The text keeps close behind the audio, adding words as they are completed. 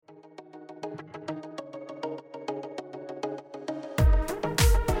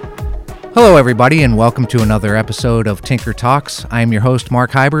Hello, everybody, and welcome to another episode of Tinker Talks. I am your host,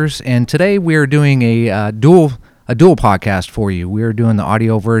 Mark Hybers, and today we are doing a dual podcast for you. We are doing the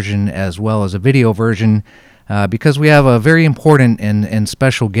audio version as well as a video version because we have a very important and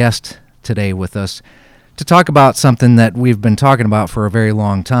special guest today with us to talk about something that we've been talking about for a very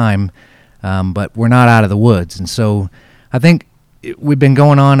long time, but we're not out of the woods. And so I think we've been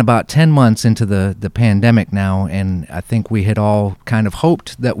going on about 10 months into the pandemic now, and I think we had all kind of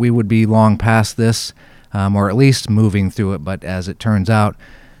hoped that we would be long past this, or at least moving through it. But as it turns out,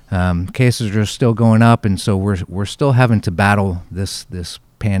 cases are still going up, and so we're still having to battle this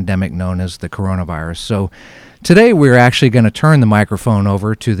pandemic known as the coronavirus. So today we're actually going to turn the microphone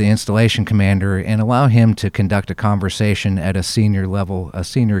over to the installation commander and allow him to conduct a conversation at a senior level, a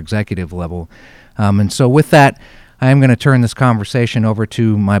senior executive level. And so with that, I am going to turn this conversation over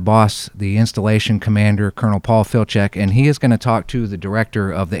to my boss, the installation commander, Colonel Paul Filchek, and he is going to talk to the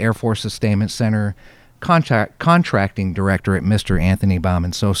director of the Air Force Sustainment Center, contracting director at Mr. Anthony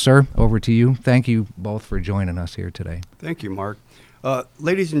Baumann. So, sir, over to you. Thank you both for joining us here today. Thank you, Mark.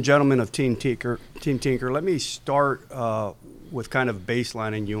 Ladies and gentlemen of Team Tinker, let me start with kind of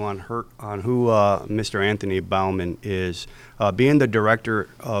baselining you on who Mr. Anthony Baumann is. Being the director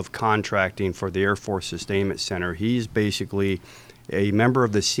of contracting for the Air Force Sustainment Center, he's basically a member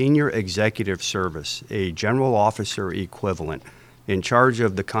of the Senior Executive Service, a general officer equivalent, in charge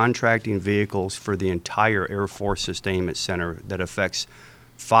of the contracting vehicles for the entire Air Force Sustainment Center that affects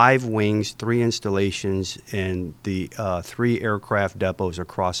 5 wings, 3 installations, and the 3 aircraft depots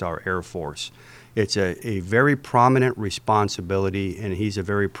across our Air Force. It's a very prominent responsibility, and he's a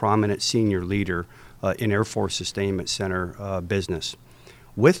very prominent senior leader in Air Force Sustainment Center business.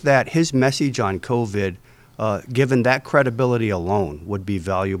 With that, his message on COVID, given that credibility alone, would be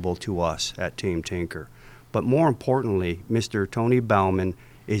valuable to us at Team Tinker. But more importantly, Mr. Tony Baumann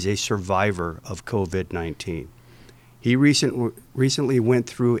is a survivor of COVID-19. He recently went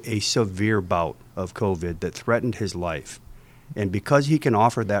through a severe bout of COVID that threatened his life. And because he can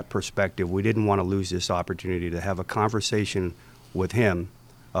offer that perspective, we didn't want to lose this opportunity to have a conversation with him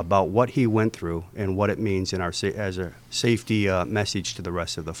about what he went through and what it means in as a safety message to the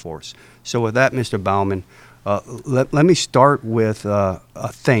rest of the force. So with that, Mr. Baumann, let me start with a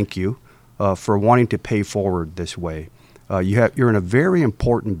thank you for wanting to pay forward this way. You're in a very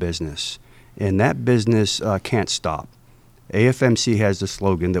important business, and that business can't stop. AFMC has the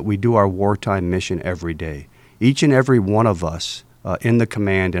slogan that we do our wartime mission every day. Each and every one of us in the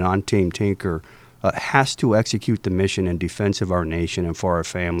command and on Team Tinker has to execute the mission in defense of our nation and for our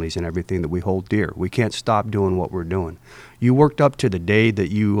families and everything that we hold dear. We can't stop doing what we're doing. You worked up to the day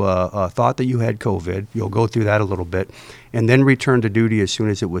that you thought that you had COVID. You'll go through that a little bit, and then return to duty as soon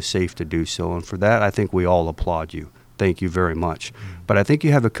as it was safe to do so. And for that, I think we all applaud you. Thank you very much. But I think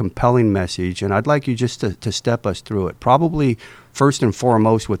you have a compelling message, and I'd like you just to step us through it. Probably first and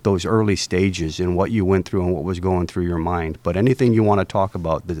foremost with those early stages and what you went through and what was going through your mind. But anything you want to talk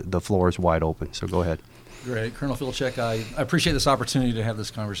about, the floor is wide open, so go ahead. Great. Colonel Filchek, I appreciate this opportunity to have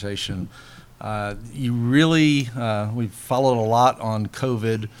this conversation. We've followed a lot on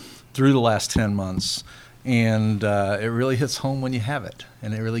COVID through the last 10 months. And it really hits home when you have it,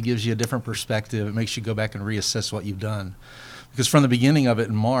 and it really gives you a different perspective. It makes you go back and reassess what you've done. Because from the beginning of it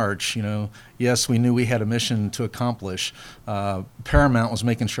in March, yes, we knew we had a mission to accomplish. Paramount was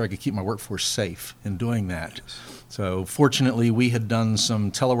making sure I could keep my workforce safe in doing that. So fortunately, we had done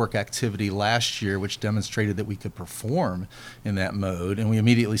some telework activity last year, which demonstrated that we could perform in that mode, and we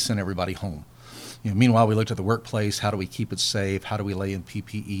immediately sent everybody home. Meanwhile, we looked at the workplace. How do we keep it safe? How do we lay in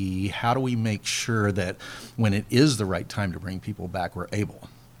PPE? How do we make sure that when it is the right time to bring people back, we're able?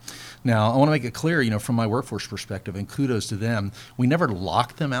 Now, I want to make it clear, from my workforce perspective, and kudos to them, we never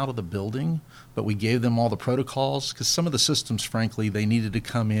locked them out of the building, but we gave them all the protocols because some of the systems, frankly, they needed to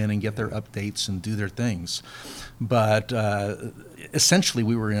come in and get their updates and do their things. But essentially,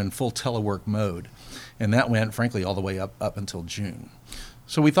 we were in full telework mode, and that went, frankly, all the way up until June.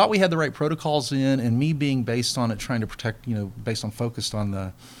 So we thought we had the right protocols in, and me being based on it, trying to protect, focused on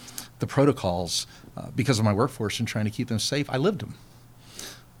the protocols because of my workforce and trying to keep them safe, I lived them.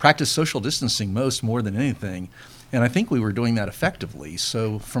 Practiced social distancing more than anything, and I think we were doing that effectively.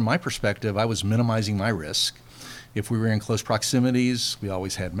 So from my perspective, I was minimizing my risk. If we were in close proximities, we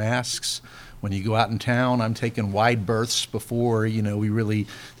always had masks. When you go out in town, I'm taking wide berths before, we really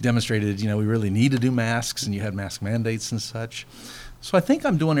demonstrated, we really need to do masks, and you had mask mandates and such. So I think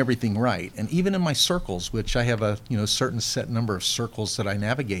I'm doing everything right. And even in my circles, which I have a certain set number of circles that I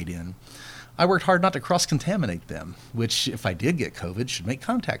navigate in, I worked hard not to cross-contaminate them, which, if I did get COVID, should make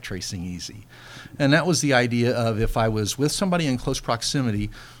contact tracing easy. And that was the idea of, if I was with somebody in close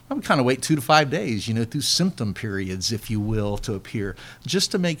proximity, I would kind of wait 2 to 5 days, through symptom periods, if you will, to appear,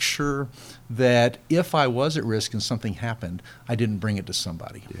 just to make sure that if I was at risk and something happened, I didn't bring it to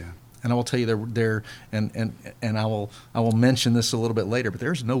somebody. Yeah. And I will tell you, and I will mention this a little bit later, but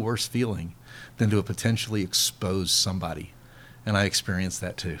there's no worse feeling than to potentially expose somebody. And I experienced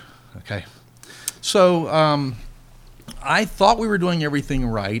that too. Okay. So I thought we were doing everything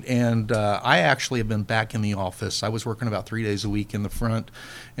right, and I actually have been back in the office. I was working about 3 days a week in the front,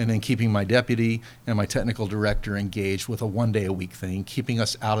 and then keeping my deputy and my technical director engaged with a 1-day-a-week thing, keeping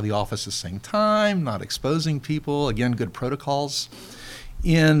us out of the office at the same time, not exposing people. Again, good protocols.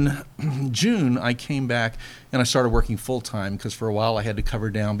 In June, I came back and I started working full-time, because for a while I had to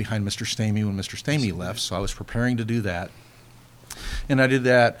cover down behind Mr. Stamey when Mr. Stamey left, so I was preparing to do that. And I did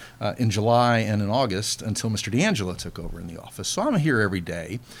that in July and in August until Mr. D'Angelo took over in the office. So I'm here every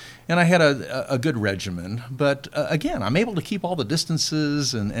day, and I had a good regimen. But again, I'm able to keep all the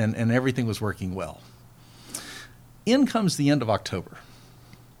distances, and everything was working well. In comes the end of October.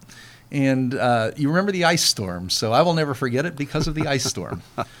 And you remember the ice storm, so I will never forget it because of the ice storm.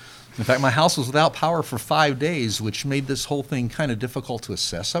 In fact, my house was without power for 5 days, which made this whole thing kind of difficult to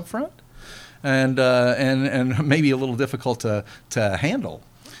assess up front. And maybe a little difficult to handle.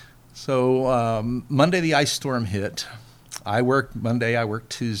 So Monday the ice storm hit. I worked Monday, I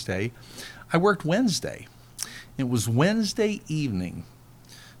worked Tuesday. I worked Wednesday. It was Wednesday evening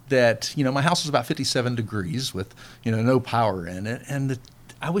that, my house was about 57 degrees with, no power in it. And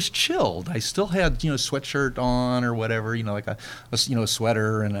I was chilled. I still had, sweatshirt on or whatever, like a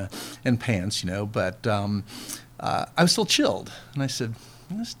sweater and pants, but I was still chilled. And I said,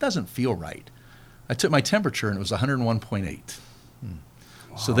 this doesn't feel right. I took my temperature and it was 101.8.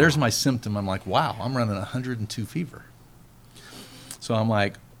 Wow. So there's my symptom. I'm like, wow, I'm running 102 fever. So I'm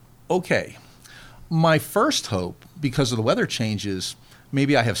like, okay. My first hope, because of the weather changes,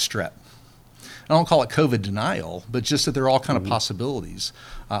 maybe I have strep. I don't call it COVID denial, but just that there are all kind of possibilities.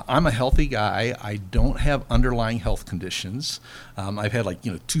 I'm a healthy guy. I don't have underlying health conditions. I've had 2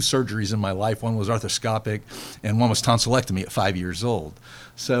 surgeries in my life. One was arthroscopic, and one was tonsillectomy at 5 years old.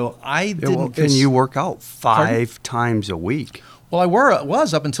 So I didn't. And you work out 5 times a week. Well, I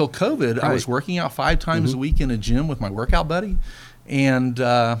was up until COVID. Right. I was working out 5 times a week in a gym with my workout buddy, and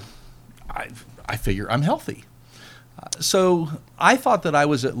I figure I'm healthy. So I thought that I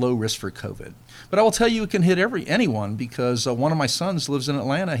was at low risk for COVID. But I will tell you, it can hit anyone, because one of my sons lives in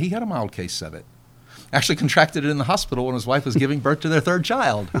Atlanta. He had a mild case of it. Actually contracted it in the hospital when his wife was giving birth to their 3rd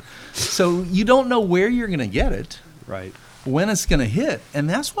child. So you don't know where you're going to get it, right? When it's going to hit, and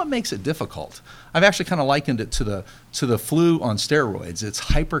that's what makes it difficult. I've actually kind of likened it to the flu on steroids. It's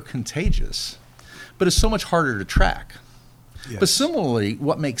hyper contagious, but it's so much harder to track. Yes. But similarly,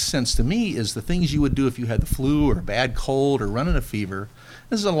 what makes sense to me is the things you would do if you had the flu or a bad cold or running a fever.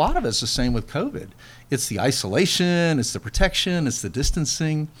 There's a lot of it's the same with COVID. It's the isolation, it's the protection, it's the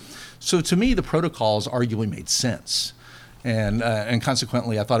distancing. So to me, the protocols arguably made sense. And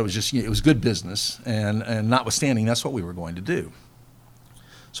consequently, I thought it was just, it was good business. And notwithstanding, that's what we were going to do.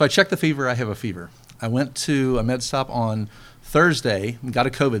 So I checked the fever. I have a fever. I went to a med stop on Thursday, got a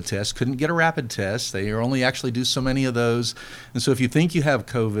COVID test, couldn't get a rapid test. They only actually do so many of those. And so if you think you have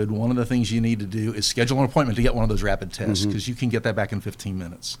COVID, one of the things you need to do is schedule an appointment to get one of those rapid tests, because you can get that back in 15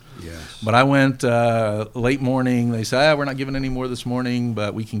 minutes. Yes. But I went late morning. They said, we're not giving any more this morning,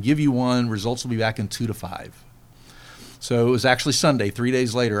 but we can give you one. Results will be back in 2 to 5. So it was actually Sunday, 3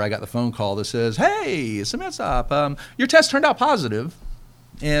 days later, I got the phone call that says, hey, it's a med stop. Your test turned out positive.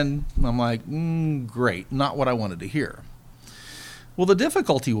 And I'm like, great, not what I wanted to hear. Well, the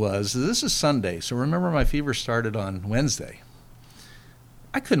difficulty was, this is Sunday, so remember my fever started on Wednesday.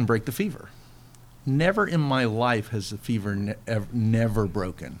 I couldn't break the fever. Never in my life has the fever never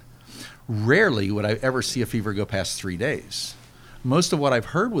broken. Rarely would I ever see a fever go past 3 days. Most of what I've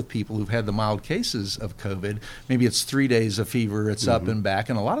heard with people who've had the mild cases of COVID, maybe it's 3 days of fever, it's up and back,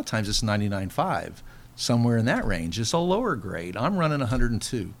 and a lot of times it's 99.5, somewhere in that range. It's a lower grade. I'm running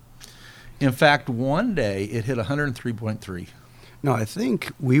 102. In fact, one day it hit 103.3. No, I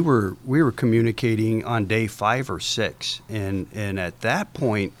think we were communicating on day 5 or 6, and at that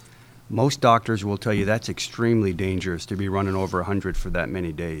point, most doctors will tell you that's extremely dangerous to be running over 100 for that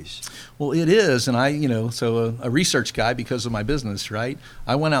many days. Well, it is, and so a research guy because of my business, right?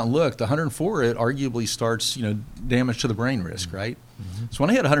 I went out and looked. 104, it arguably starts, damage to the brain risk, right? Mm-hmm. So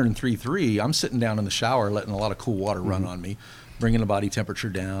when I hit 103.3, I'm sitting down in the shower, letting a lot of cool water run on me, bringing the body temperature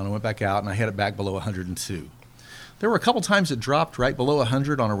down. I went back out, and I had it back below 102. There were a couple times it dropped right below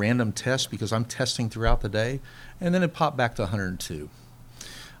 100 on a random test because I'm testing throughout the day, and then it popped back to 102.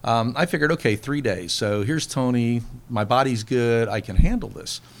 I figured, okay, 3 days. So here's Tony. My body's good. I can handle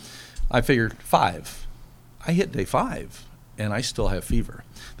this. I figured 5. I hit day 5, and I still have fever.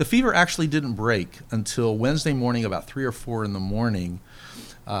 The fever actually didn't break until Wednesday morning, about 3 or 4 in the morning.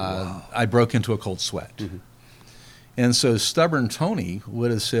 Wow. I broke into a cold sweat. Mm-hmm. And so stubborn Tony would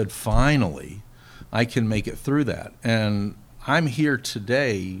have said, finally, I can make it through that. And I'm here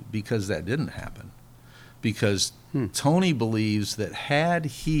today because that didn't happen. Because Tony believes that had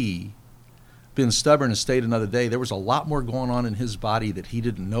he been stubborn and stayed another day, there was a lot more going on in his body that he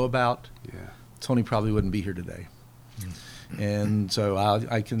didn't know about. Yeah. Tony probably wouldn't be here today. And so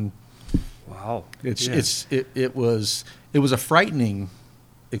I can. Wow. It was a frightening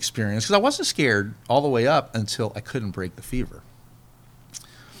experience because I wasn't scared all the way up until I couldn't break the fever.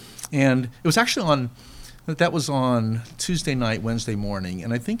 And it was actually that was on Tuesday night, Wednesday morning,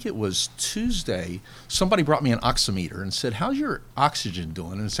 and I think it was Tuesday, somebody brought me an oximeter and said, how's your oxygen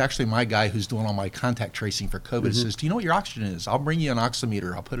doing? And it's actually my guy who's doing all my contact tracing for COVID. Mm-hmm. Says, do you know what your oxygen is? I'll bring you an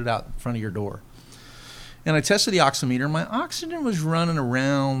oximeter. I'll put it out in front of your door. And I tested the oximeter, and my oxygen was running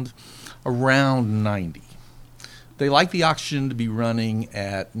around 90. They like the oxygen to be running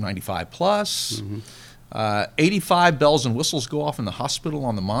at 95 plus. Mm-hmm. 85 bells and whistles go off in the hospital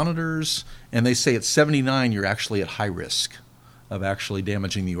on the monitors, and they say at 79 you're actually at high risk of actually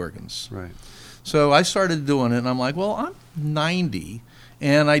damaging the organs. Right. So I started doing it, and I'm like, well, I'm 90,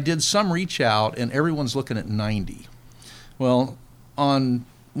 and I did some reach out, and everyone's looking at 90. Well, on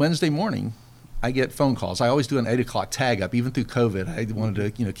Wednesday morning, I get phone calls. I always do an 8 o'clock tag up, even through COVID. I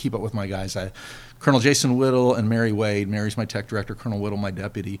wanted to, keep up with my guys. Colonel Jason Whittle and Mary Wade. Mary's my tech director, Colonel Whittle my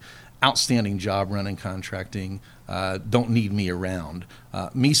deputy. Outstanding job running contracting. Don't need me around.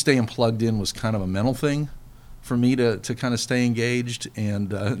 Me staying plugged in was kind of a mental thing for me to kind of stay engaged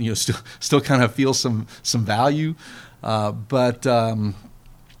and still kind of feel some value. But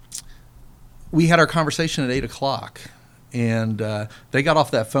we had our conversation at 8 o'clock, and they got off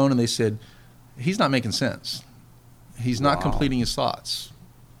that phone and they said, he's not making sense. He's not completing his thoughts.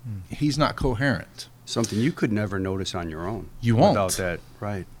 He's not coherent. Something you could never notice on your own. You won't. Without that,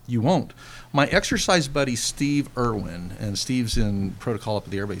 right. You won't. My exercise buddy, Steve Irwin, and Steve's in protocol up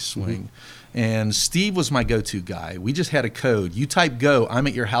at the Airbase Swing, and Steve was my go-to guy. We just had a code. You type go, I'm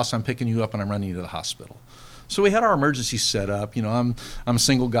at your house, I'm picking you up, and I'm running you to the hospital. So we had our emergency set up. I'm a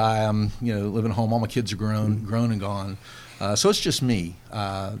single guy. I'm living at home. All my kids are grown and gone. So it's just me.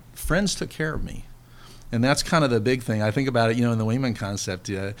 Friends took care of me. And that's kind of the big thing. I think about it, in the wingman concept.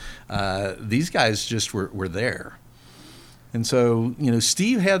 These guys just were there. And so,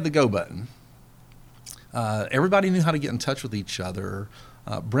 Steve had the go button. Everybody knew how to get in touch with each other.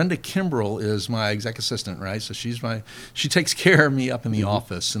 Brenda Kimbrell is my exec assistant, right? So she takes care of me up in the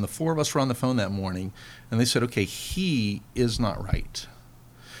office. And the 4 of us were on the phone that morning, and they said, okay, he is not right.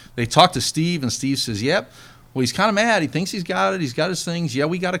 They talked to Steve, and Steve says, yep. Well, he's kind of mad. He thinks he's got it. He's got his things. Yeah,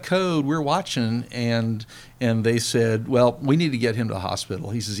 we got a code. We're watching. And they said, well, we need to get him to the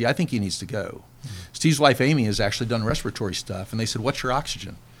hospital. He says, yeah, I think he needs to go. Steve's wife, Amy, has actually done respiratory stuff. And they said, what's your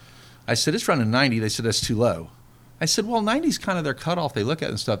oxygen? I said, it's running 90. They said, that's too low. I said, well, 90 is kind of their cutoff. They look at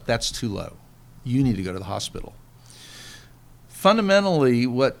it and stuff. That's too low. You need to go to the hospital. Fundamentally,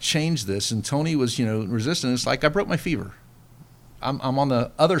 what changed this, and Tony was, resistant, it's like I broke my fever. I'm on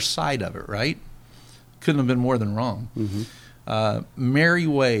the other side of it, right? Couldn't have been more than wrong. Mm-hmm. Mary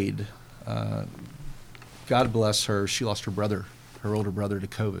Wade, God bless her, she lost her older brother to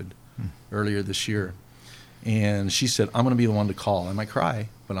COVID earlier this year. And she said, I'm going to be the one to call. I might cry,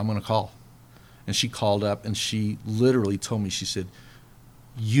 but I'm going to call. And she called up and she literally told me, she said,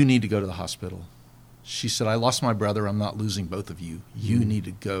 you need to go to the hospital. She said, I lost my brother. I'm not losing both of you. You need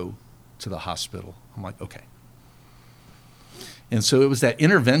to go to the hospital. I'm like, okay. And so it was that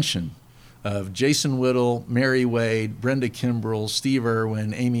intervention of Jason Whittle, Mary Wade, Brenda Kimbrell, Steve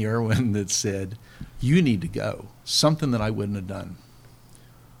Irwin, Amy Irwin that said, you need to go. Something that I wouldn't have done.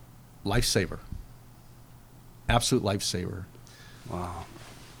 Lifesaver. Absolute lifesaver. Wow.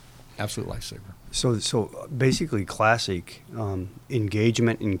 Absolute lifesaver. So basically classic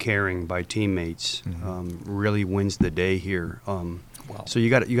engagement and caring by teammates really wins the day here. Wow. So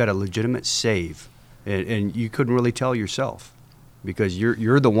you got a legitimate save, and you couldn't really tell yourself. Because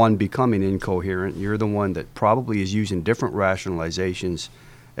you're the one becoming incoherent. You're the one that probably is using different rationalizations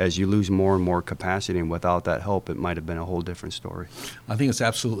as you lose more and more capacity. And without that help, it might have been a whole different story. I think it's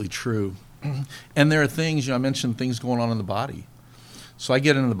absolutely true. And there are things, I mentioned things going on in the body. So I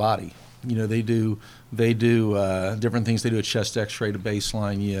get into the body. They do different things. They do a chest X-ray to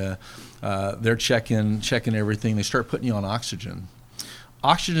baseline you. They're checking everything. They start putting you on oxygen.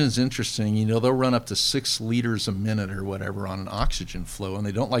 Oxygen is interesting. They'll run up to 6 liters a minute or whatever on an oxygen flow, and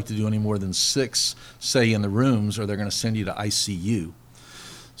they don't like to do any more than 6, say, in the rooms, or they're going to send you to ICU.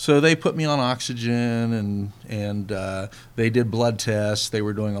 So they put me on oxygen, and they did blood tests. They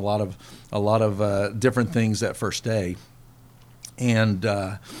were doing a lot of different things that first day, and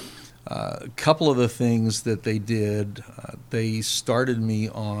a couple of the things that they did, they started me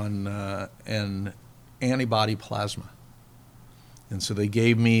on an antibody plasma. And so they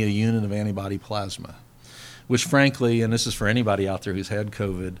gave me a unit of antibody plasma, which frankly, and this is for anybody out there who's had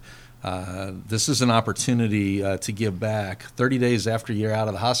COVID, this is an opportunity to give back. 30 days after you're out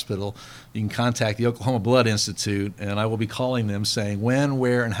of the hospital, you can contact the Oklahoma Blood Institute, and I will be calling them saying when,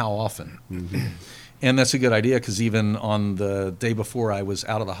 where, and how often. Mm-hmm. And that's a good idea, because even on the day before I was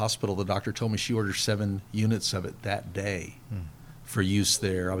out of the hospital, the doctor told me she ordered 7 units of it that day. For use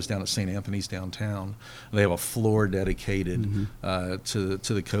there. I was down at St. Anthony's downtown. They have a floor dedicated to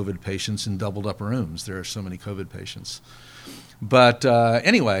the COVID patients in doubled up rooms. There are so many COVID patients. But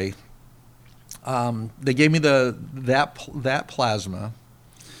anyway, they gave me that plasma,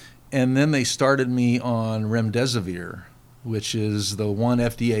 and then they started me on remdesivir, which is the one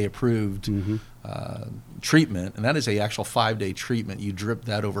FDA approved treatment, and that is a actual 5-day treatment. You drip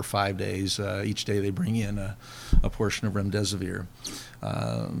that over 5 days. Each day they bring in a portion of remdesivir.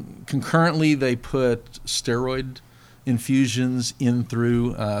 Concurrently, they put steroid infusions in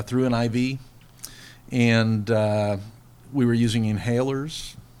through an IV, and we were using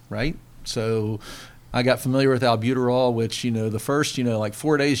inhalers, right? So I got familiar with albuterol, which, the first, like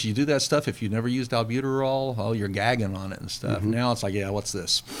 4 days you do that stuff. If you never used albuterol, oh, you're gagging on it and stuff. Mm-hmm. Now it's like, yeah, what's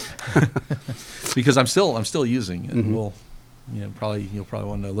this? Because I'm still using it. Mm-hmm. You'll probably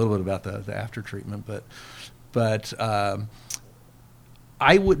want to know a little bit about the after treatment, but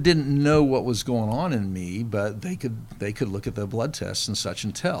I didn't know what was going on in me, but they could look at the blood tests and such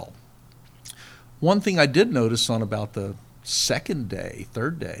and tell. One thing I did notice on about the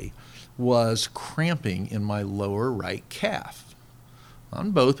third day, was cramping in my lower right calf.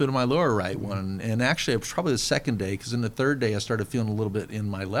 On both, but in my lower right one. And actually, it was probably the second day, because in the third day, I started feeling a little bit in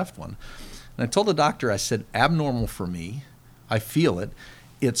my left one. And I told the doctor, I said, abnormal for me. I feel it.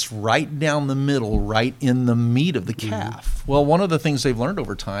 It's right down the middle, right in the meat of the calf. Well, one of the things they've learned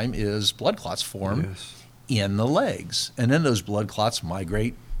over time is blood clots form in the legs. And then those blood clots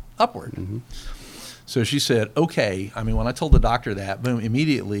migrate upward. Mm-hmm. So she said, okay. I mean, when I told the doctor that, boom,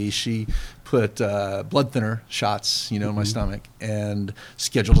 immediately she put blood thinner shots, in my stomach, and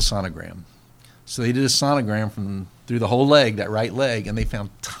scheduled a sonogram. So they did a sonogram through the whole leg, that right leg, and they found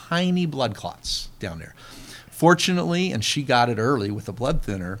tiny blood clots down there. Fortunately, and she got it early with the blood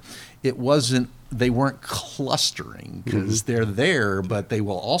thinner, they weren't clustering, because they're there, but they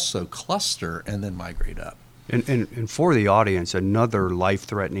will also cluster and then migrate up. And for the audience, another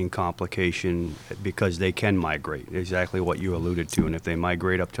life-threatening complication, because they can migrate, exactly what you alluded to. And if they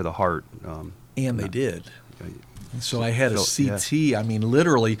migrate up to the heart. They did. So I had a CT. Yeah. I mean,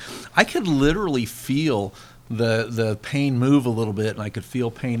 literally, I could literally feel the pain move a little bit, and I could feel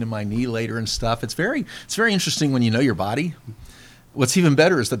pain in my knee later and stuff. It's very interesting when you know your body. What's even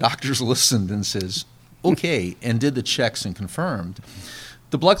better is the doctors listened and says, okay, and did the checks and confirmed.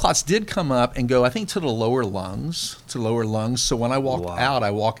 The blood clots did come up and go, I think, to the lower lungs. So when I walk out,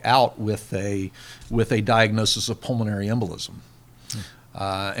 I walk out with a diagnosis of pulmonary embolism.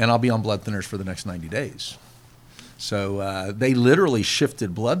 And I'll be on blood thinners for the next 90 days. So they literally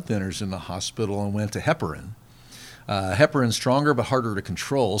shifted blood thinners in the hospital and went to heparin. Heparin's stronger but harder to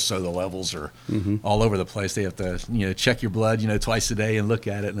control, so the levels are all over the place. They have to check your blood twice a day and look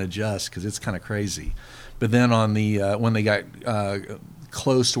at it and adjust, because it's kind of crazy. But then on the when they got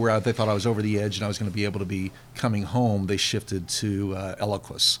close to where they thought I was over the edge and I was going to be able to be coming home, they shifted to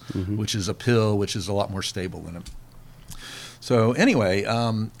Eliquis, which is a pill, which is a lot more stable than it. So anyway,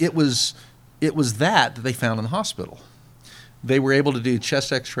 it was that they found in the hospital. They were able to do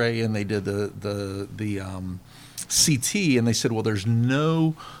chest X-ray, and they did the CT, and they said, well, there's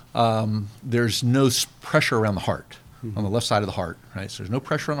no pressure around the heart, on the left side of the heart, right? So there's no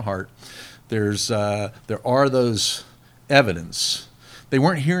pressure on the heart. There are those evidence. They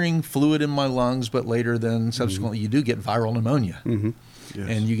weren't hearing fluid in my lungs, but later then subsequently you do get viral pneumonia,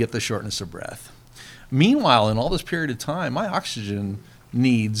 and you get the shortness of breath. Meanwhile, in all this period of time, my oxygen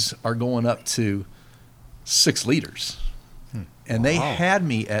needs are going up to 6 liters. And they had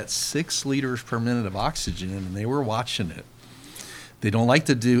me at 6 liters per minute of oxygen, and they were watching it. They don't like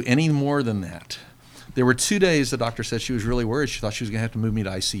to do any more than that. There were 2 days the doctor said she was really worried. She thought she was going to have to move me to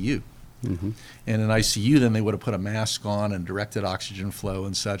ICU. Mm-hmm. And in ICU, then they would have put a mask on and directed oxygen flow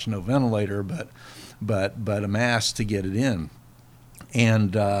and such, no ventilator, but a mask to get it in.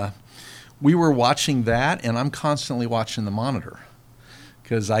 And we were watching that, and I'm constantly watching the monitor.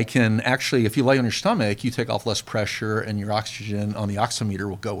 Because I can actually, if you lay on your stomach, you take off less pressure and your oxygen on the oximeter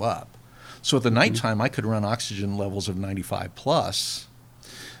will go up. So at the nighttime, I could run oxygen levels of 95 plus.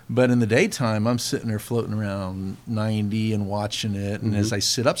 But in the daytime, I'm sitting there floating around 90 and watching it. And as I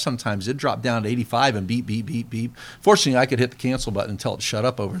sit up sometimes, it dropped down to 85 and beep, beep, beep, beep. Fortunately, I could hit the cancel button and tell it to shut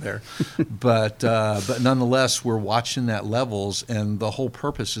up over there. But nonetheless, we're watching that levels. And the whole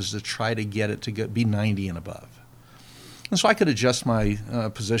purpose is to try to get it to be 90 and above. And so I could adjust my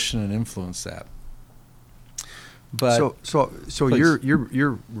position and influence that. But so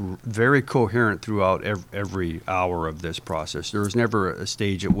you're very coherent throughout every hour of this process. There was never a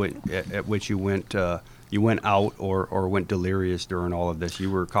stage at which you went out or went delirious during all of this.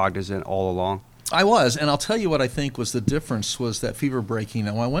 You were cognizant all along. I was, and I'll tell you what I think was the difference was that fever breaking.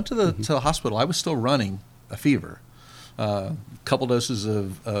 Now, when I went to the hospital, I was still running a fever. A couple doses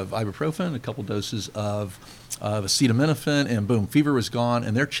of ibuprofen, a couple doses of acetaminophen, and boom, fever was gone.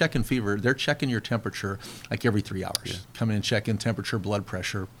 And they're checking fever. They're checking your temperature like every 3 hours. Yeah. Come in and check in temperature, blood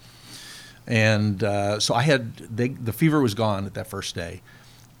pressure. And so I had the fever was gone at that first day.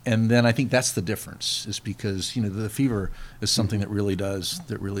 And then I think that's the difference, is because the fever is something that really does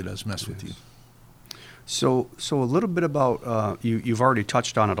mess with you. So a little bit about you've already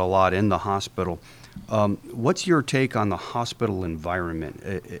touched on it a lot in the hospital. What's your take on the hospital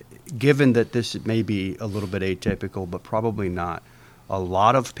environment, given that this may be a little bit atypical, but probably not? A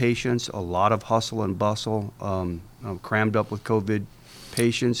lot of patients, a lot of hustle and bustle, crammed up with COVID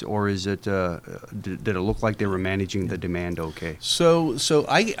patients, or is it? Did it look like they were managing the demand okay? So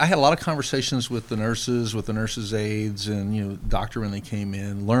I had a lot of conversations with the nurses' aides, and doctor when they came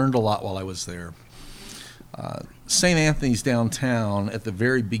in. Learned a lot while I was there. St. Anthony's downtown, at the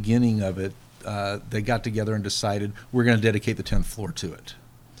very beginning of it, they got together and decided we're going to dedicate the 10th floor to it.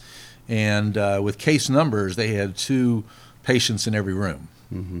 And with case numbers, they had 2 patients in every room.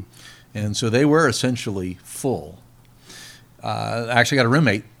 Mm-hmm. And so they were essentially full. I actually got a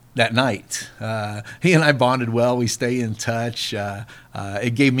roommate that night. He and I bonded well. We stay in touch.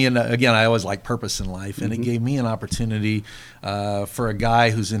 It gave me, again, I always like purpose in life, and it gave me an opportunity for a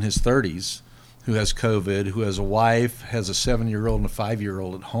guy who's in his 30s, who has COVID, who has a wife, has a 7-year-old and a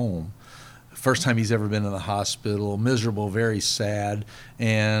 5-year-old at home. First time he's ever been in the hospital, miserable, very sad,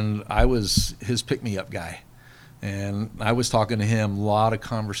 and I was his pick-me-up guy. And I was talking to him, a lot of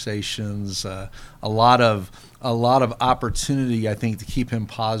conversations, a lot of opportunity, I think, to keep him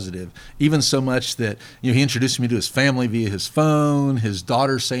positive. Even so much that he introduced me to his family via his phone, his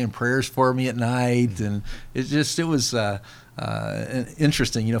daughter saying prayers for me at night, and it was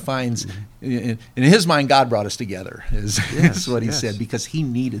interesting. Finds in his mind, God brought us together. Is what he said, because he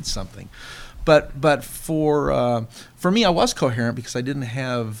needed something. But for me, I was coherent because I didn't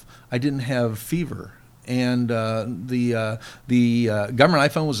have fever. And the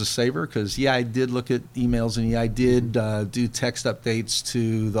government iPhone was a saver because, I did look at emails, and I did do text updates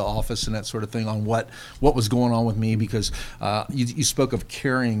to the office and that sort of thing on what was going on with me, because you spoke of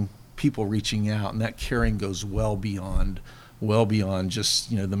caring people reaching out, and that caring goes well beyond just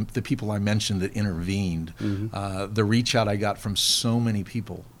the people I mentioned that intervened. Mm-hmm. The reach out I got from so many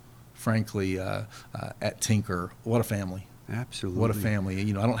people, frankly, at Tinker. What a family. Absolutely. What a family. I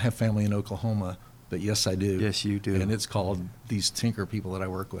don't have family in Oklahoma, but yes, I do. Yes, you do. And it's called these Tinker people that I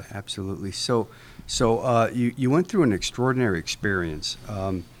work with. Absolutely. So you went through an extraordinary experience.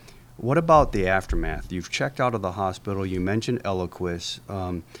 What about the aftermath? You've checked out of the hospital. You mentioned Eliquis.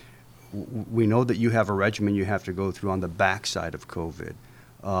 We know that you have a regimen you have to go through on the backside of COVID.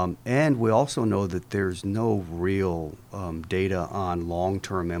 And we also know that there's no real data on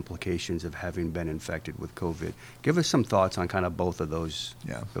long-term implications of having been infected with COVID. Give us some thoughts on kind of both of those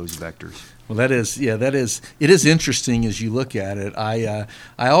vectors. Well, it is interesting as you look at it. I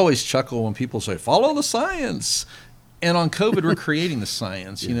always chuckle when people say, follow the science. And on COVID, we're creating the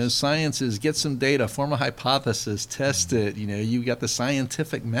science. Yes. Science is get some data, form a hypothesis, test it. You got the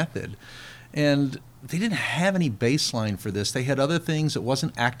scientific method. And they didn't have any baseline for this. They had other things. It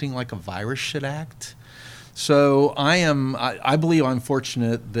wasn't acting like a virus should act. So I believe I'm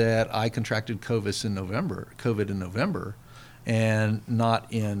fortunate that I contracted COVID in November and not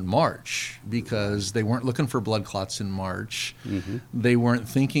in March, because they weren't looking for blood clots in March. Mm-hmm. They weren't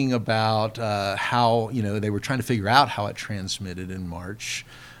thinking about how, they were trying to figure out how it transmitted in March.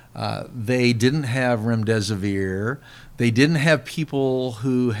 They didn't have remdesivir. They didn't have people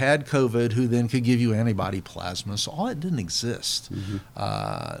who had COVID who then could give you antibody plasma. So all it didn't exist.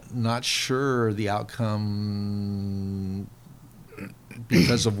 Not sure the outcome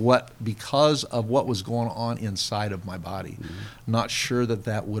because of what was going on inside of my body. Not sure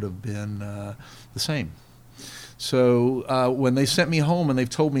that would have been the same. So when they sent me home and they've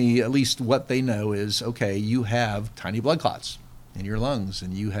told me at least what they know is, okay, you have tiny blood clots in your lungs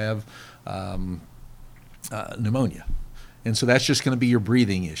and you have pneumonia. And so that's just going to be your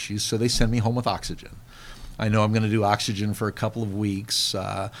breathing issues. So they send me home with oxygen. I know I'm going to do oxygen for a couple of weeks.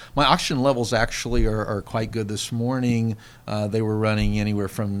 My oxygen levels actually are quite good. This morning, they were running anywhere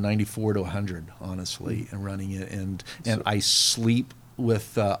from 94 to 100, honestly, and running it. And I sleep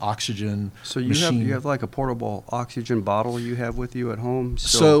with oxygen machine. You have like a portable oxygen bottle you have with you at home.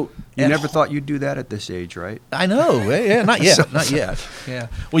 So you never thought you'd do that at this age, right? I know. Yeah, not yet. Not yet. Yeah.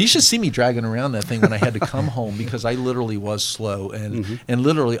 Well, you should see me dragging around that thing when I had to come home because I literally was slow and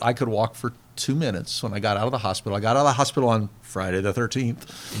literally I could walk for 2 minutes when I got out of the hospital. I got out of the hospital on Friday the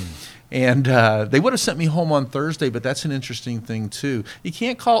 13th. And they would have sent me home on Thursday, but that's an interesting thing too. You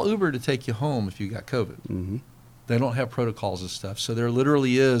can't call Uber to take you home if you got COVID. They don't have protocols and stuff. So there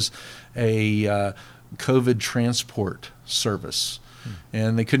literally is a COVID transport service.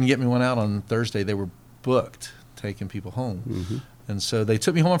 And they couldn't get me one out on Thursday. They were booked taking people home. And so they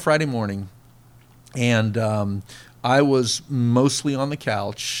took me home on Friday morning. And I was mostly on the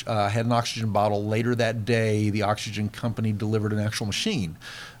couch. I had an oxygen bottle. Later that day, the oxygen company delivered an actual machine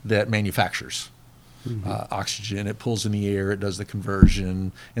that manufactures oxygen. It pulls in the air, it does the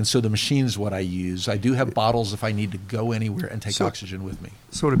conversion, and so the machine's what I use. I do have bottles if I need to go anywhere and take oxygen with me.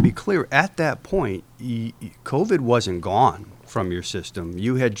 So to be clear, at that point, COVID wasn't gone from your system.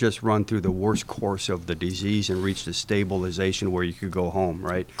 You had just run through the worst course of the disease and reached a stabilization where you could go home,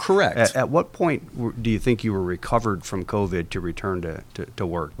 right? Correct. At what point do you think you were recovered from COVID to return to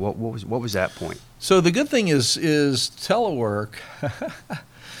work? What was that point? So the good thing is telework.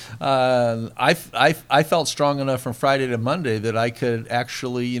 I felt strong enough from Friday to Monday that I could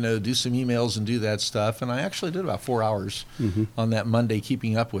actually, do some emails and do that stuff. And I actually did about 4 hours on that Monday,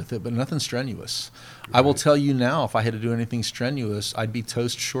 keeping up with it, but nothing strenuous. Right. I will tell you now, if I had to do anything strenuous, I'd be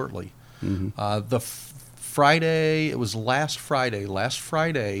toast shortly. Friday, it was last Friday. Last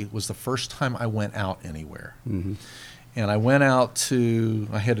Friday was the first time I went out anywhere. And I went out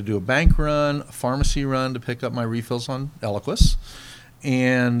I had to do a bank run, a pharmacy run to pick up my refills on Eliquis.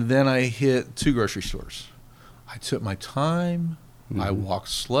 And then I hit 2 grocery stores. I took my time. I walked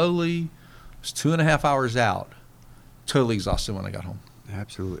slowly. It was 2.5 hours out. Totally exhausted when I got home.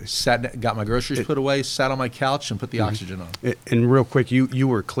 Absolutely. Got my groceries put away, sat on my couch, and put the oxygen on. And real quick, you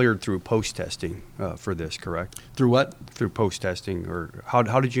were cleared through post-testing for this, correct? Through what? Through post-testing. Or how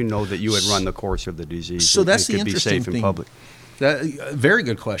did you know that you had run the course of the disease? So that's the could interesting be safe thing. in public? Very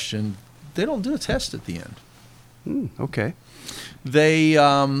good question. They don't do a test at the end. Okay. They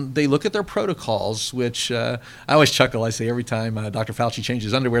look at their protocols, which I always chuckle. I say every time Dr. Fauci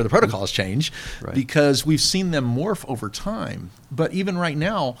changes underwear, the protocols change, because we've seen them morph over time. But even right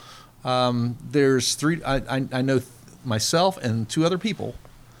now, there's 3. I know myself and 2 other people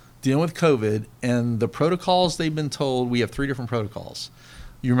dealing with COVID, and the protocols they've been told, we have 3 different protocols.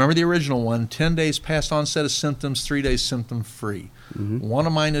 You remember the original one, 10 days past onset of symptoms, 3 days symptom-free. One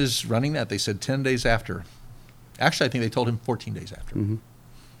of mine is running that. They said 10 days after. Actually, I think they told him 14 days after. No,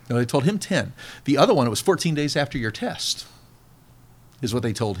 they told him 10. The other one, it was 14 days after your test, is what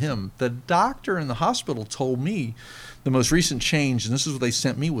they told him. The doctor in the hospital told me the most recent change, and this is what they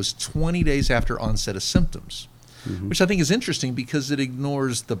sent me, was 20 days after onset of symptoms, which I think is interesting because it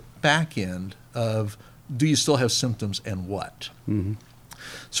ignores the back end of, do you still have symptoms and what?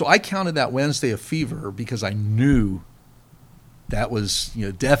 So I counted that Wednesday of fever because I knew that was,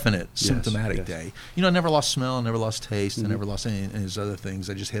 definite symptomatic day. I never lost smell, I never lost taste, I never lost any of those other things.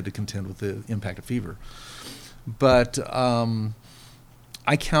 I just had to contend with the impact of fever. But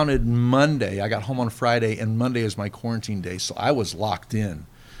I counted Monday. I got home on Friday, and Monday is my quarantine day, so I was locked in.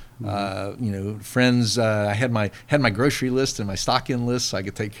 Friends, I had my grocery list and my stock-in list, so I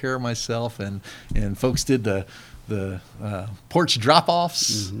could take care of myself, and folks did the porch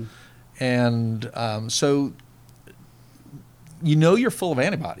drop-offs, and so. You're full of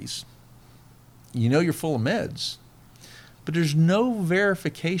antibodies. You're full of meds. But there's no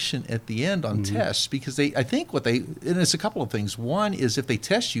verification at the end on tests because I think and it's a couple of things. One is if they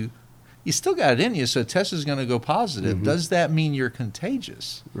test you, you still got it in you, so the test is going to go positive. Does that mean you're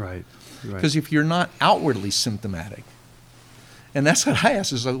contagious? Right. Because if you're not outwardly symptomatic, and that's what I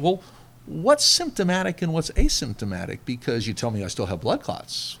asked, is like, well, what's symptomatic and what's asymptomatic? Because you tell me I still have blood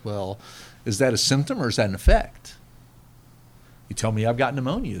clots. Well, is that a symptom or is that an effect? You tell me I've got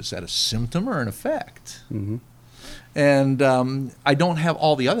pneumonia. Is that a symptom or an effect? Mm-hmm. And I don't have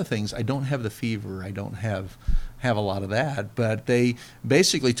all the other things. I don't have the fever. I don't have a lot of that. But they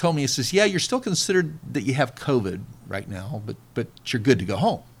basically told me, it says, yeah, you're still considered that you have COVID right now, but you're good to go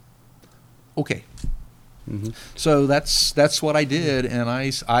home. Okay. Mm-hmm. So that's what I did, and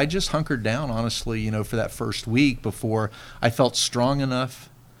I just hunkered down, honestly, for that first week before I felt strong enough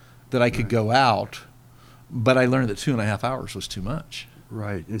that I could go out. But I learned that 2.5 hours was too much.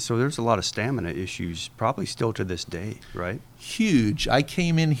 Right. And so there's a lot of stamina issues, probably still to this day, right? Huge. I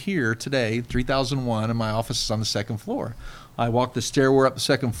came in here today, 3001, and my office is on the second floor. I walked the stairway up the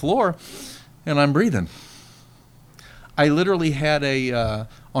second floor, and I'm breathing. I literally had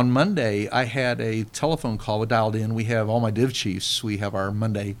on Monday, I had a telephone call. We dialed in. We have all my div chiefs. We have our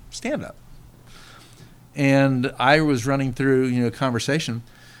Monday stand-up. And I was running through, a conversation,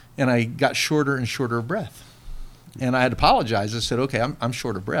 and I got shorter and shorter of breath. And I had to apologize. I said, okay, I'm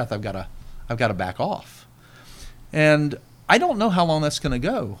short of breath. I've got to back off. And I don't know how long that's going to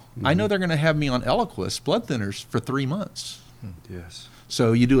go. Mm-hmm. I know they're going to have me on Eliquis blood thinners for 3 months. Yes.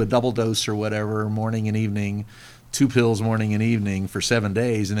 So you do a double dose or whatever, morning and evening, 2 pills morning and evening for 7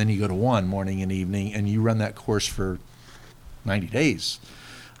 days, and then you go to 1 morning and evening, and you run that course for 90 days.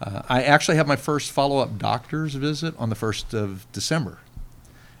 I actually have my first follow-up doctor's visit on the 1st of December,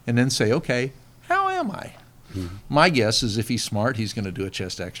 and then say, okay, how am I? Mm-hmm. My guess is if he's smart, he's going to do a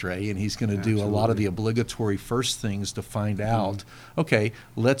chest x-ray, and he's going to do a lot of the obligatory first things to find out, okay,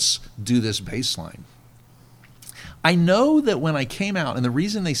 let's do this baseline. I know that when I came out, and the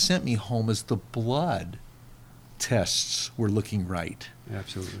reason they sent me home is the blood tests were looking right.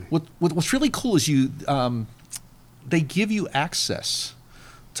 Absolutely. What's really cool is they give you access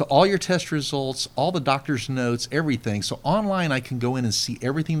to all your test results, all the doctor's notes, everything. So online I can go in and see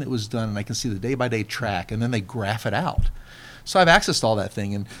everything that was done, and I can see the day-by-day track, and then they graph it out. So I've access to all that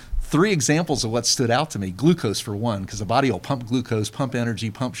thing. And 3 examples of what stood out to me: glucose for one, because the body will pump glucose, pump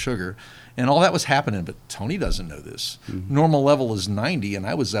energy, pump sugar, and all that was happening. But Tony doesn't know this. Mm-hmm. Normal level is 90, and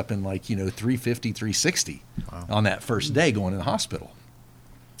I was up in 350, 360 on that first day going to the hospital.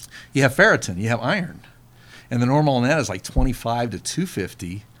 You have ferritin, you have iron. And the normal on that is 25 to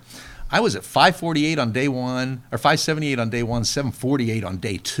 250. I was at 548 on day 1, or 578 on day 1, 748 on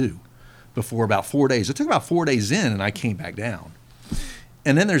day 2 before about 4 days. It took about 4 days in, and I came back down.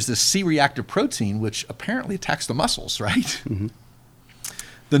 And then there's this C-reactive protein, which apparently attacks the muscles, right? Mm-hmm.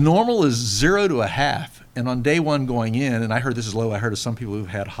 The normal is 0 to 0.5. And on day 1 going in, and I heard this is low, I heard of some people who've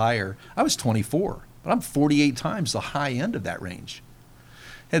had higher, I was 24. But I'm 48 times the high end of that range.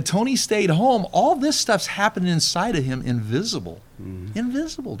 Had Tony stayed home, all this stuff's happening inside of him, invisible. Mm-hmm.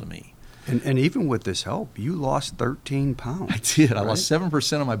 Invisible to me. And even with this help, you lost 13 pounds. I did. Right? I lost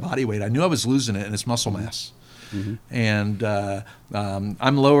 7% of my body weight. I knew I was losing it, and it's muscle mass. Mm-hmm. And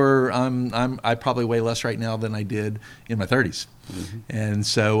I'm lower. I probably weigh less right now than I did in my 30s. Mm-hmm. And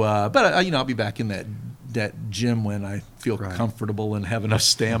so, but I'll be back in that gym when I feel comfortable and have enough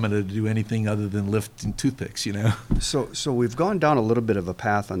stamina to do anything other than lifting toothpicks. So we've gone down a little bit of a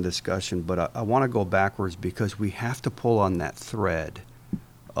path on discussion, but I want to go backwards because we have to pull on that thread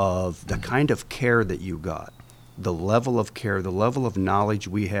of the kind of care that you got, the level of care, the level of knowledge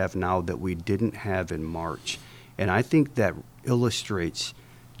we have now that we didn't have in March. And I think that illustrates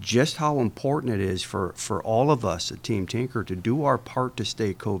just how important it is for all of us at Team Tinker to do our part to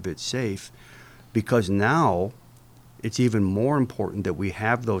stay COVID safe, because now it's even more important that we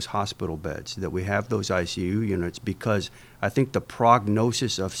have those hospital beds, that we have those ICU units, because I think the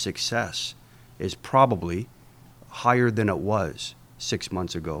prognosis of success is probably higher than it was 6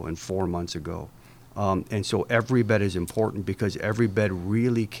 months ago and 4 months ago. And so every bed is important because every bed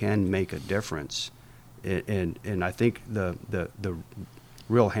really can make a difference. And I think the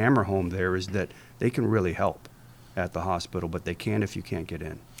real hammer home there is that they can really help at the hospital, but they can't if you can't get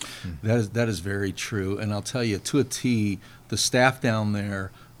in. That is very true. And I'll tell you, to a T, the staff down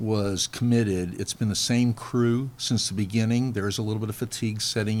there was committed. It's been the same crew since the beginning. There is a little bit of fatigue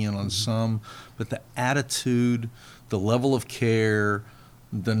setting in on some, but the attitude, the level of care,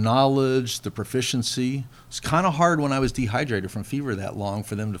 the knowledge, the proficiency. It's kind of hard when I was dehydrated from fever that long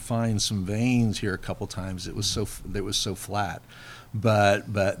for them to find some veins here a couple times. It was so flat.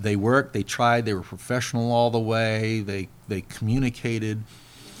 But they worked, they tried, they were professional all the way, they communicated.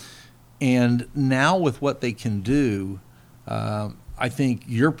 And now with what they can do, I think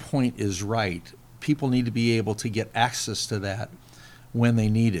your point is right. People need to be able to get access to that when they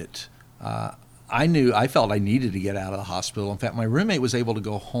need it. I felt I needed to get out of the hospital. In fact, my roommate was able to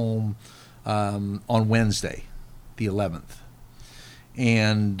go home on Wednesday, the 11th.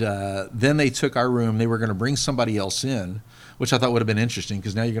 And then they took our room. They were going to bring somebody else in, which I thought would have been interesting,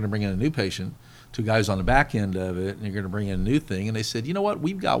 because now you're going to bring in a new patient, 2 guys on the back end of it, and you're going to bring in a new thing. And they said, you know what,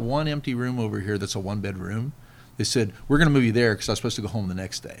 we've got one empty room over here that's a 1-bed room. They said, we're going to move you there because I was supposed to go home the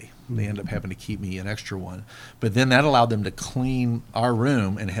next day. They ended up having to keep me an extra one. But then that allowed them to clean our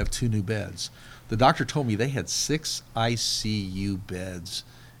room and have 2 new beds. The doctor told me they had 6 ICU beds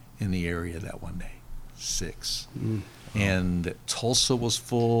in the area that one day. 6. And Tulsa was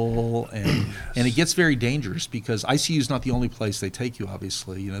full, and it gets very dangerous, because ICU is not the only place they take you,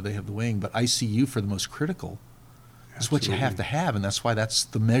 obviously. You know, they have the wing, but ICU for the most critical is what you have to have, and that's why that's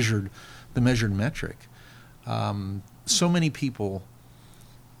the measured metric. So many people,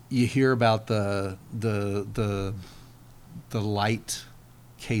 you hear about the light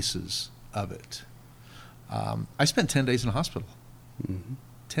cases of it. I spent 10 days in the hospital.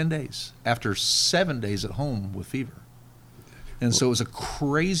 10 days after 7 days at home with fever. And so it was a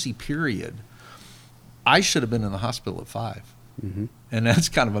crazy period. I should have been in the hospital at 5. And that's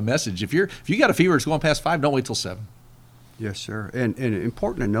kind of a message. If you got a fever that's going past 5, don't wait till 7. Yes, sir. And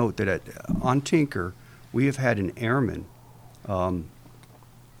important to note that on Tinker, we have had an airman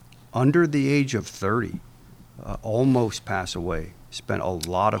under the age of 30 almost pass away. Spent a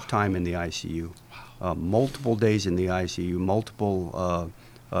lot of time in the ICU, multiple days in the ICU, multiple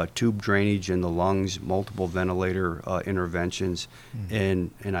tube drainage in the lungs, multiple ventilator interventions,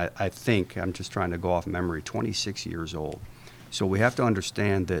 and I think, I'm just trying to go off memory, 26 years old. So we have to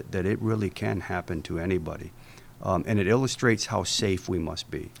understand that it really can happen to anybody, and it illustrates how safe we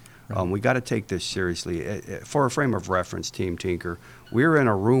must be. We got to take this seriously. For a frame of reference, Team Tinker, we're in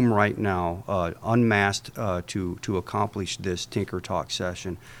a room right now, unmasked to accomplish this Tinker Talk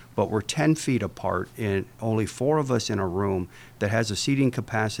session, but we're 10 feet apart, and only 4 of us in a room that has a seating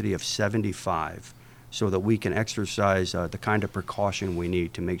capacity of 75, so that we can exercise the kind of precaution we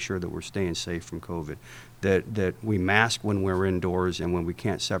need to make sure that we're staying safe from COVID, that we mask when we're indoors and when we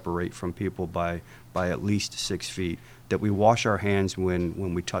can't separate from people by at least 6 feet, that we wash our hands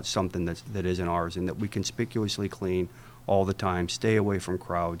when we touch something that isn't ours, and that we conspicuously clean all the time, stay away from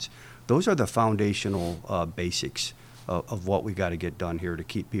crowds. Those are the foundational basics of what we got to get done here to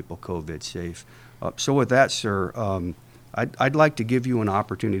keep people COVID safe. So with that, sir, I'd like to give you an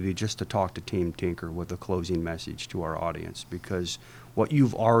opportunity just to talk to Team Tinker with a closing message to our audience, because what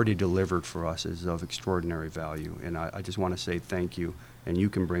you've already delivered for us is of extraordinary value, and I just want to say thank you, and you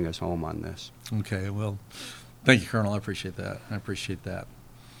can bring us home on this. Okay, well, thank you, Colonel. I appreciate that.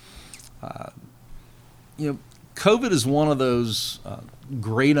 COVID is one of those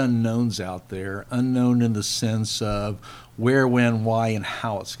great unknowns out there, unknown in the sense of where, when, why, and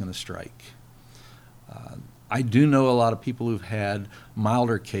how it's going to strike. I do know a lot of people who've had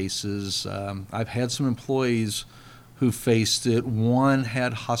milder cases. I've had some employees who faced it. One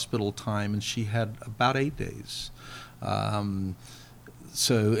had hospital time, and she had about 8 days. And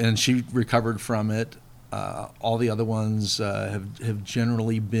she recovered from it. All the other ones have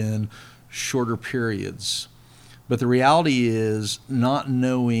generally been shorter periods. But the reality is, not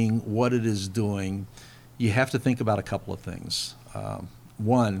knowing what it is doing, you have to think about a couple of things.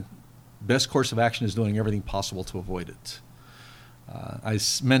 One, best course of action is doing everything possible to avoid it. I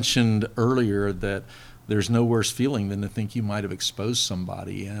mentioned earlier that there's no worse feeling than to think you might have exposed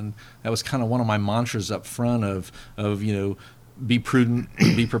somebody, and that was kind of one of my mantras up front of be prudent,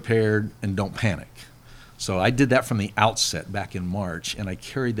 be prepared, and don't panic. So I did that from the outset back in March, and I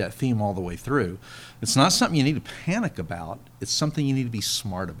carried that theme all the way through. It's not something you need to panic about. It's something you need to be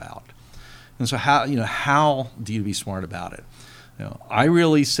smart about. And so how do you be smart about it? I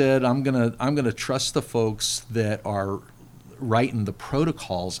really said I'm gonna trust the folks that are writing the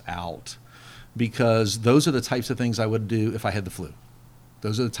protocols out, because those are the types of things I would do if I had the flu.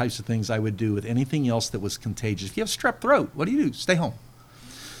 Those are the types of things I would do with anything else that was contagious. If you have strep throat, what do? Stay home.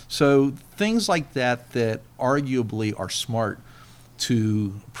 So things like that arguably are smart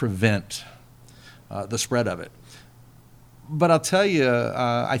to prevent the spread of it. But I'll tell you,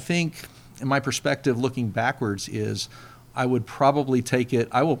 I think, in my perspective, looking backwards, is I would probably take it.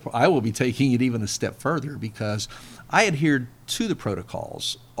 I will be taking it even a step further, because I adhered to the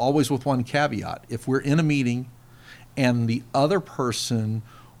protocols, always with one caveat. If we're in a meeting and the other person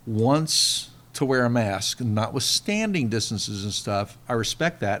wants to wear a mask, notwithstanding distances and stuff, I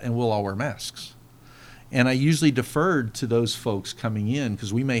respect that, and we'll all wear masks. And I usually deferred to those folks coming in,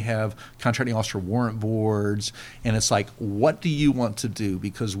 because we may have contracting officer warrant boards, and it's like, what do you want to do?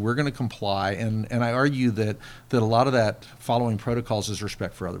 Because we're going to comply. And I argue that a lot of that following protocols is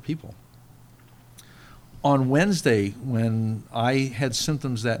respect for other people. On Wednesday, when I had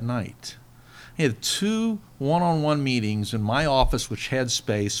symptoms that night, I had 2 one-on-one meetings in my office, which had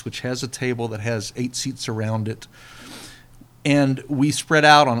space, which has a table that has 8 seats around it. And we spread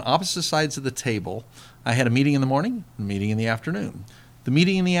out on opposite sides of the table. I had a meeting in the morning, a meeting in the afternoon. The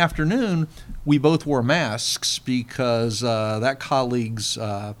meeting in the afternoon, we both wore masks because that colleague's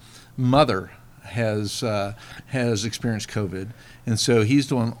mother has experienced COVID, and so he's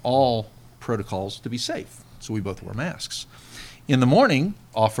doing all protocols to be safe. So we both wore masks. In the morning,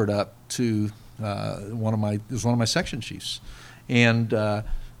 offered up to one of my section chiefs, and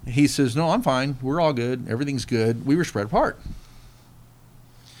he says, "No, I'm fine. We're all good. Everything's good." We were spread apart.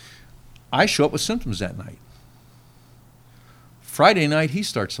 I show up with symptoms that night. Friday night, he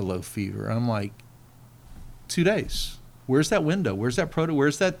starts a low fever. I'm like, 2 days. Where's that window? Where's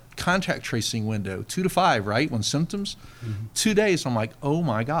that contact tracing window? 2 to 5, right? When symptoms? 2 days. I'm like, oh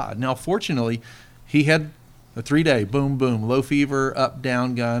my God. Now, fortunately, he had a 3-day, boom, boom, low fever, up,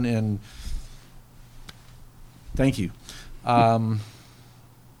 down, gun, and thank you. I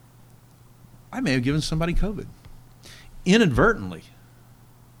may have given somebody COVID inadvertently,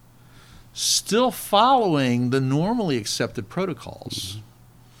 still following the normally accepted protocols.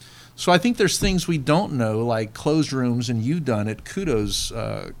 So I think there's things we don't know, like closed rooms, and you've done it. Kudos,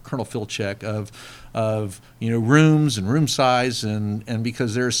 Colonel Filchek, of rooms and room size, and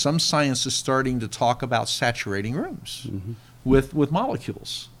because there's some science is starting to talk about saturating rooms with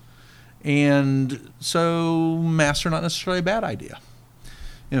molecules, and so masks are not necessarily a bad idea.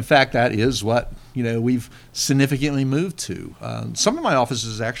 In fact, that is what we've significantly moved to. Some of my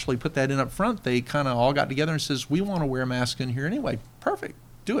offices actually put that in up front. They kind of all got together and says, "We want to wear a mask in here anyway." Perfect,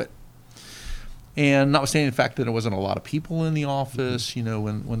 do it. And notwithstanding the fact that there wasn't a lot of people in the office,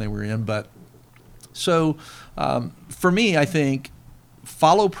 when they were in, but so for me, I think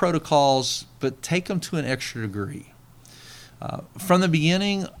follow protocols, but take them to an extra degree. From the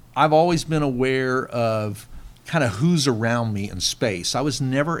beginning, I've always been aware of kind of who's around me in space. I was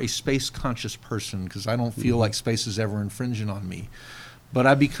never a space conscious person because I don't feel like space is ever infringing on me. But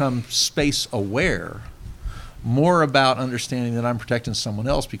I become space aware, more about understanding that I'm protecting someone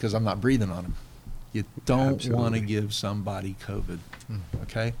else because I'm not breathing on them. You don't want to give somebody COVID,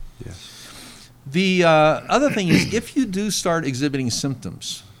 okay? Yes. The other thing is, if you do start exhibiting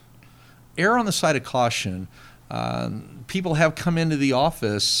symptoms, err on the side of caution. People have come into the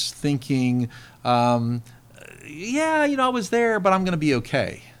office thinking, I was there, but I'm going to be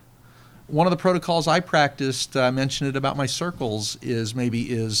okay. One of the protocols I practiced, I mentioned it about my circles, is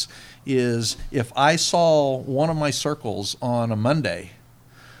if I saw one of my circles on a Monday,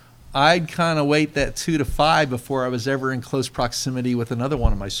 I'd kind of wait that 2 to 5 before I was ever in close proximity with another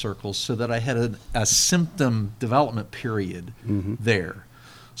one of my circles, so that I had a symptom development period there.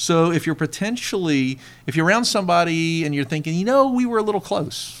 So if you're around somebody and you're thinking, we were a little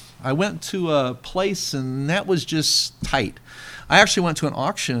close. I went to a place and that was just tight. I actually went to an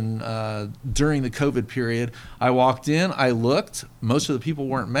auction during the COVID period. I walked in, I looked, most of the people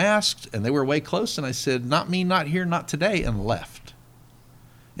weren't masked and they were way close, and I said, "Not me, not here, not today," and left.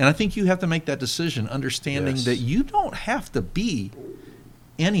 And I think you have to make that decision, understanding that you don't have to be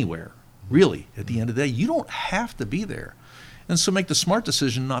anywhere, really, at the end of the day. You don't have to be there. And so make the smart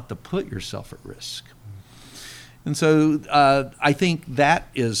decision not to put yourself at risk. And so I think that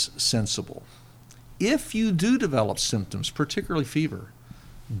is sensible. If you do develop symptoms, particularly fever,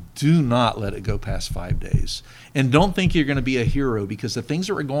 do not let it go past 5 days. And don't think you're going to be a hero, because the things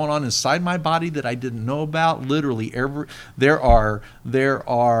that were going on inside my body that I didn't know about, literally there are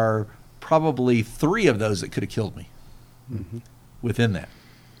probably 3 of those that could have killed me within that.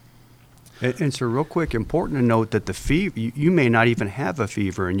 And so real quick, important to note that the fever, you may not even have a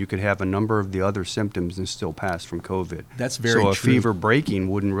fever, and you could have a number of the other symptoms and still pass from COVID. That's very true. So a fever breaking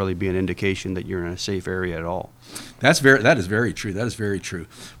wouldn't really be an indication that you're in a safe area at all. That is very true. That is very true.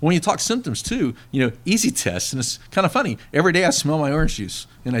 When you talk symptoms too, easy tests, and it's kind of funny. Every day I smell my orange juice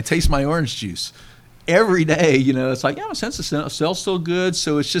and I taste my orange juice. Every day, it's like, my sense of cell's still good.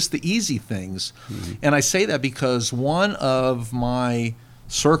 So it's just the easy things. And I say that because one of my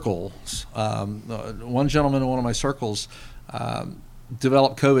circles, one gentleman in one of my circles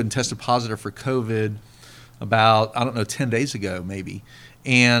developed COVID and tested positive for COVID about, 10 days ago maybe.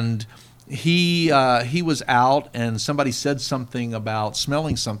 And he was out and somebody said something about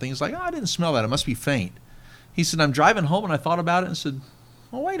smelling something. He's like, I didn't smell that. It must be faint. He said, I'm driving home and I thought about it and said,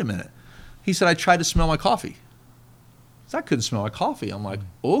 well, wait a minute. He said, I tried to smell my coffee. I couldn't smell my coffee. I'm like,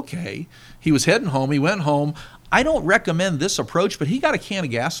 okay. He was heading home. He went home. I don't recommend this approach, but he got a can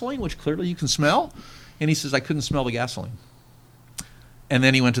of gasoline, which clearly you can smell. And he says, I couldn't smell the gasoline. And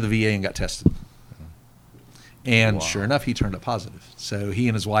then he went to the VA and got tested. And Wow. sure enough, he turned up positive. So he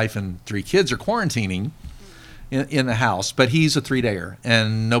and his wife and 3 kids are quarantining in the house, but he's a 3-dayer,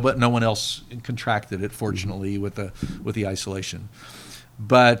 and no one else contracted it, fortunately, with the isolation.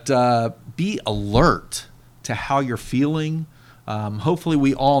 But be alert to how you're feeling. Hopefully,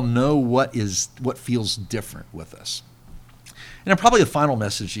 we all know what feels different with us. And probably the final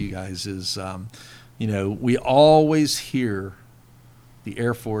message to you guys is, we always hear the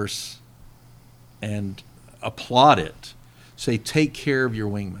Air Force and applaud it, say, take care of your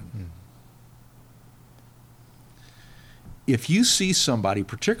wingman. If you see somebody,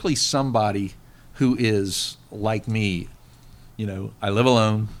 particularly somebody who is like me, I live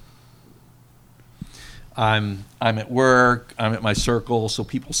alone. I'm at work. I'm at my circle, so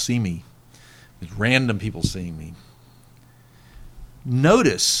people see me. There's random people seeing me.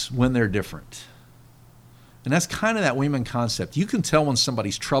 Notice when they're different. And that's kind of that wingman concept. You can tell when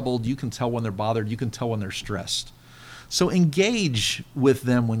somebody's troubled. You can tell when they're bothered. You can tell when they're stressed. So engage with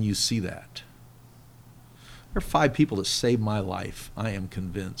them when you see that. There are 5 people that saved my life, I am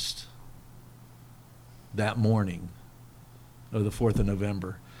convinced, that morning of the 4th of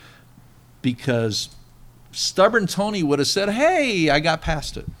November. Because stubborn Tony would have said, hey, I got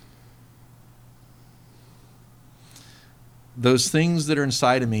past it. Those things that are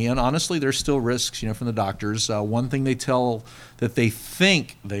inside of me, and honestly, there's still risks, from the doctors. One thing they tell that they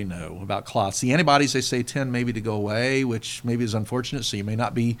think they know about clots, the antibodies they say tend maybe to go away, which maybe is unfortunate, so you may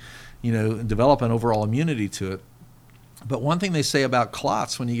not be, develop an overall immunity to it. But one thing they say about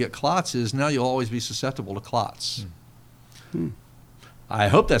clots, when you get clots, is now you'll always be susceptible to clots. I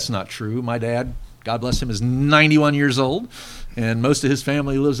hope that's not true. My dad, God bless him, is 91 years old, and most of his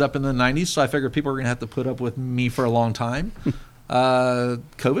family lives up in the 90s, so I figured people are going to have to put up with me for a long time.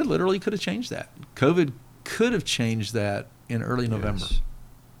 COVID literally could have changed that. COVID could have changed that in early November.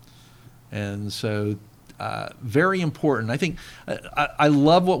 And so very important. I think I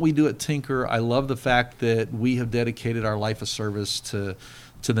love what we do at Tinker. I love the fact that we have dedicated our life of service to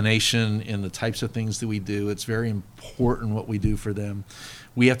the nation in the types of things that we do. It's very important what we do for them.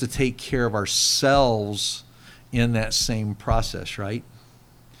 We have to take care of ourselves in that same process, right?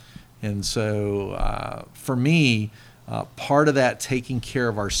 And so for me, part of that taking care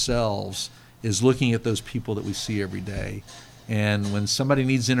of ourselves is looking at those people that we see every day. And when somebody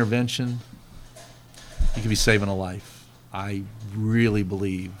needs intervention, you could be saving a life. I really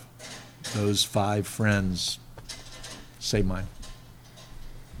believe those 5 friends saved mine.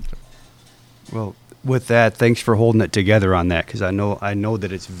 Well, with that, thanks for holding it together on that, because I know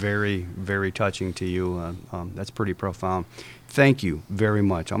that it's very, very touching to you. That's pretty profound. Thank you very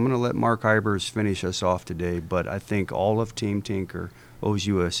much. I'm going to let Mark Hybers finish us off today, but I think all of Team Tinker owes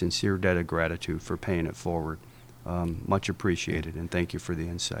you a sincere debt of gratitude for paying it forward. Much appreciated, and thank you for the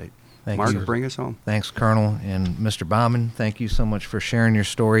insight. Thank Mark, you. Bring us home. Thanks, Colonel. And Mr. Bauman, thank you so much for sharing your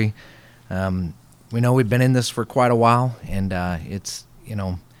story. We know we've been in this for quite a while, and it's,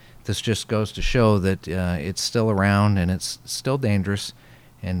 this just goes to show that it's still around and it's still dangerous,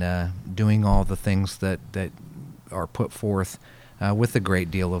 and doing all the things that are put forth with a great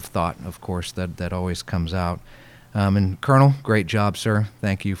deal of thought, of course, that always comes out. And Colonel, great job, sir.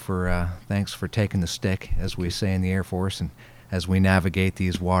 Thanks for taking the stick, as we say in the Air Force, and as we navigate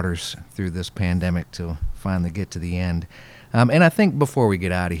these waters through this pandemic to finally get to the end. And I think before we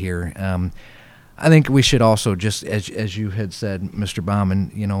get out of here, I think we should also just, as you had said, Mr. Bauman,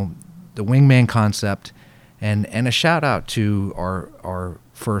 the wingman concept, and a shout out to our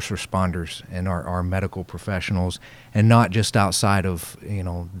first responders and our medical professionals, and not just outside of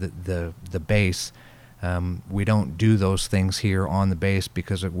the base. We don't do those things here on the base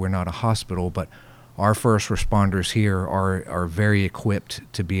because we're not a hospital, but our first responders here are very equipped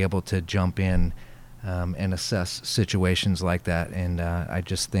to be able to jump in and assess situations like that. And I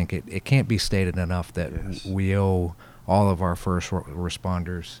just think it can't be stated enough that we owe all of our first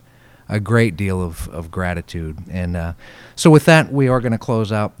responders a great deal of gratitude. And so with that, we are going to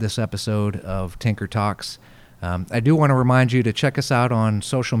close out this episode of Tinker Talks. I do want to remind you to check us out on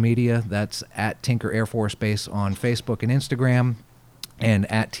social media. That's at Tinker Air Force Base on Facebook and Instagram,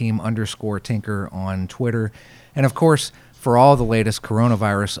 and at @team_Tinker on Twitter. And of course, for all the latest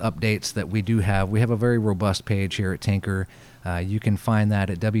coronavirus updates that we do have, we have a very robust page here at Tinker. You can find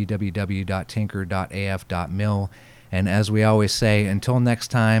that at www.tinker.af.mil. And as we always say, until next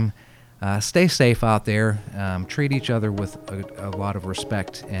time, stay safe out there, treat each other with a lot of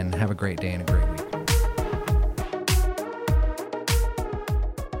respect, and have a great day and a great week.